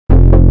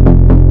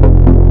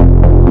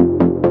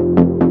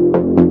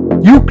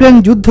Ukraine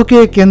যুদ্ধকে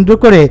কেন্দ্র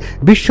করে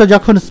বিশ্ব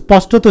যখন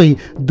স্পষ্টতই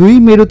দুই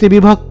মেরুতে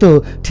বিভক্ত,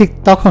 ঠিক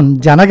তখন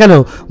জানা গেল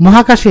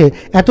মহাকাশে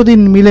এতদিন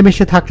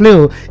মিলেমিশে থাকলেও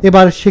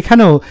এবার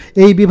সেখানেও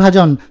এই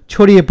বিভাজন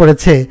ছড়িয়ে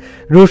পড়েছে।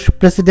 রুশ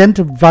প্রেসিডেন্ট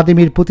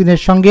ভ্লাদিমির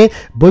পুতিনের সঙ্গে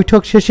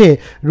বৈঠক শেষে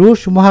রুশ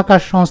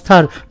মহাকাশ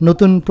সংস্থার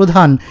নতুন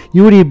প্রধান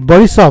ইউরি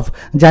বরিসভ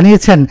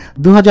জানিয়েছেন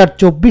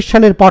 2024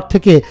 সালের পর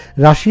থেকে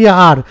রাশিয়া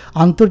আর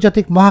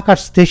আন্তর্জাতিক মহাকাশ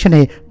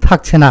স্টেশনে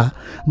থাকছে না,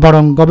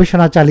 বরং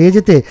গবেষণা চালিয়ে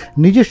যেতে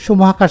নিজস্ব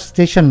মহাকাশ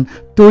স্টেশন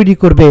তৈরি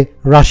করবে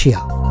রাশিয়া।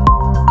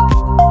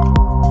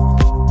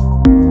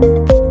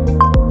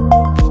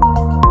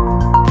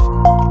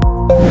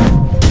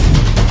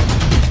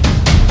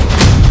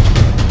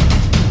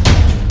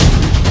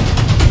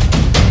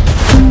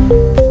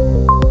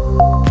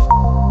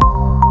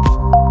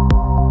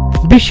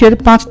 বিশ্বের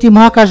 5টি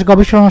মহাকাশ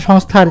গবেষণা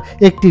সংস্থার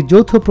একটি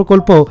যৌথ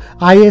প্রকল্প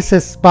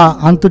ISS বা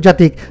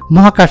আন্তর্জাতিক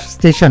মহাকাশ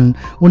স্টেশন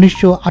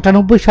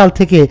 1998 সাল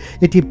থেকে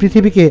এটি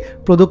পৃথিবীকে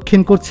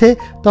প্রদক্ষিণ করছে।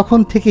 তখন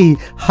থেকেই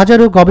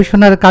হাজারো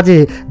গবেষণার কাজে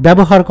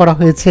ব্যবহার করা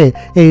হয়েছে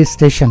এই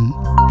স্টেশন।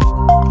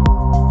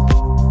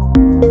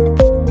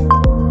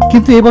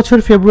 কিন্তু এবছর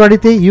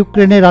ফেব্রুয়ারিতে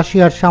ইউক্রেনে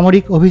রাশিয়ার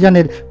সামরিক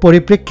অভিযানের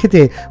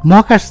পরিপ্রেক্ষিতে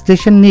মহাকাশ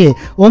স্টেশন নিয়ে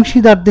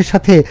অংশীদারদের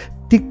সাথে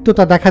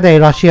তিক্ততা দেখা দেয়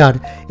রাশিয়ার।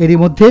 এরই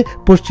মধ্যে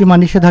পশ্চিমা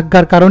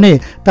নিষেধাজ্ঞার কারণে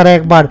তারা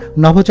একবার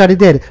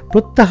নভোচারীদের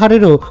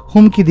প্রত্যাহারেরও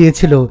হুমকি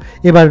দিয়েছিল।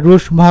 এবার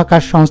রুশ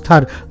মহাকাশ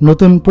সংস্থার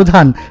নতুন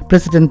প্রধান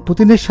প্রেসিডেন্ট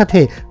পুতিনের সাথে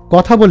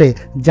কথা বলে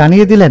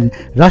জানিয়ে দিলেন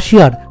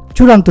রাশিয়ার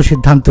চূড়ান্ত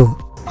সিদ্ধান্ত।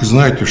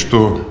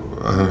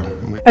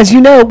 As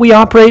you know, we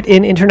operate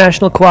in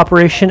international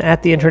cooperation at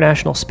the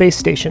International Space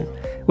Station.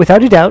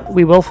 Without a doubt,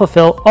 we will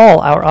fulfill all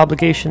our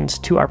obligations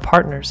to our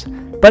partners.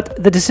 But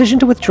the decision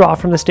to withdraw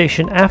from the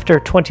station after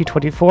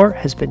 2024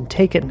 has been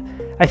taken.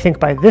 I think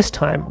by this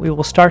time we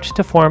will start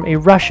to form a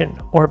Russian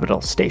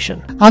orbital station.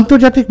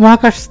 আন্তর্জাতিক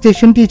মহাকাশ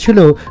স্টেশনটি ছিল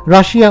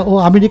Russia ও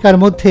আমেরিকার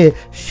মধ্যে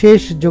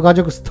শেষ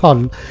যোগাযোগ স্থল।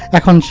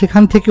 এখন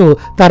সেখান থেকেও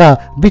তারা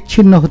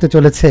বিচ্ছিন্ন হতে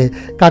চলেছে।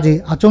 কাজে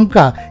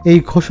আচমকা এই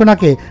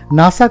ঘোষণাকে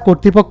নাসা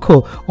কর্তৃপক্ষ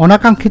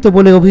অনাকাঙ্ক্ষিত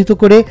বলে অভিহিত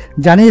করে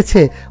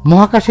জানিয়েছে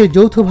মহাকাশে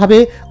যৌথভাবে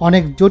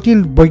অনেক জটিল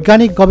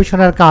বৈজ্ঞানিক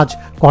গবেষণার কাজ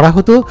করা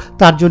হতো,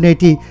 তার জন্য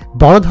এটি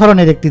বড়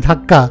ধরনের একটি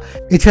ধাক্কা।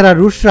 এছাড়া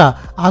রুশরা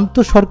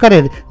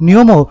আন্তঃসরকারের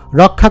নিয়মও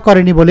রক্ষা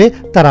করেনি বলে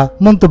তারা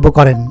মন্তব্য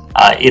করেন।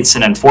 It's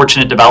an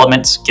unfortunate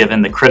development given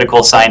the critical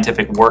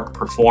scientific work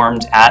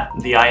performed at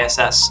the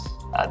ISS,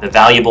 the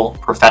valuable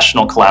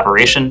professional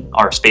collaboration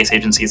our space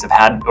agencies have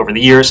had over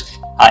the years,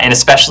 and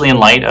especially in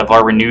light of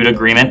our renewed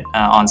agreement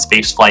on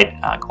spaceflight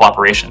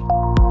cooperation.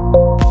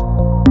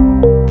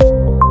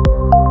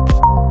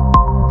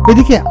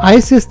 এদিকে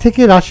ISS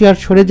থেকে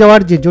রাশিয়ার সরে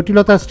যাওয়ার যে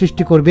জটিলতা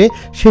সৃষ্টি করবে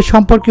সে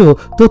সম্পর্কেও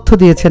তথ্য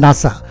দিয়েছে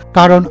নাসা।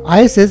 কারণ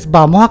ISS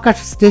বা মহাকাশ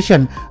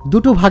স্টেশন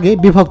দুটো ভাগে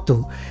বিভক্ত,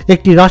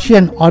 একটি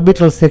রাশিয়ান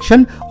অরবিটাল সেকশন,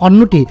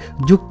 অন্যটি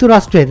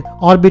যুক্তরাষ্ট্রের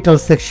অরবিটাল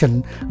সেকশন।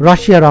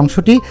 রাশিয়ার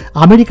অংশটি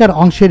আমেরিকার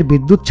অংশের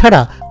বিদ্যুৎ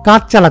ছাড়া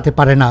কাজ চালাতে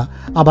পারে না,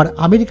 আবার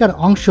আমেরিকার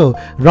অংশ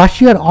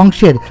রাশিয়ার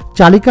অংশের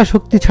চালিকা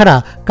শক্তি ছাড়া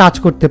কাজ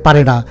করতে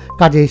পারে না।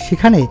 কাজে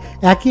সেখানে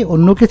একে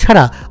অন্যকে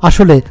ছাড়া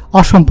আসলে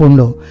অসম্পূর্ণ।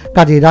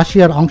 কাজে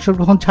রাশিয়ার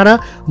অংশগ্রহণ ছাড়া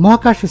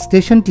মহাকাশ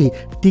স্টেশনটি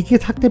টিকে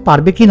থাকতে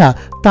পারবে কিনা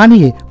তা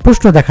নিয়ে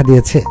প্রশ্ন দেখা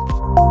দিয়েছে।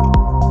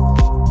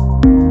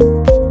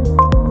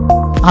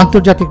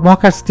 আন্তর্জাতিক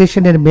মহাকাশ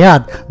স্টেশনের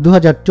মেয়াদ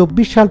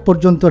 2024 সাল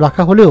পর্যন্ত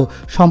রাখা হলেও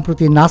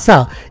সম্প্রতি নাসা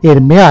এর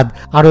মেয়াদ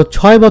আরও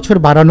 6 বছর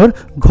বাড়ানোর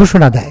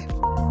ঘোষণা দেয়।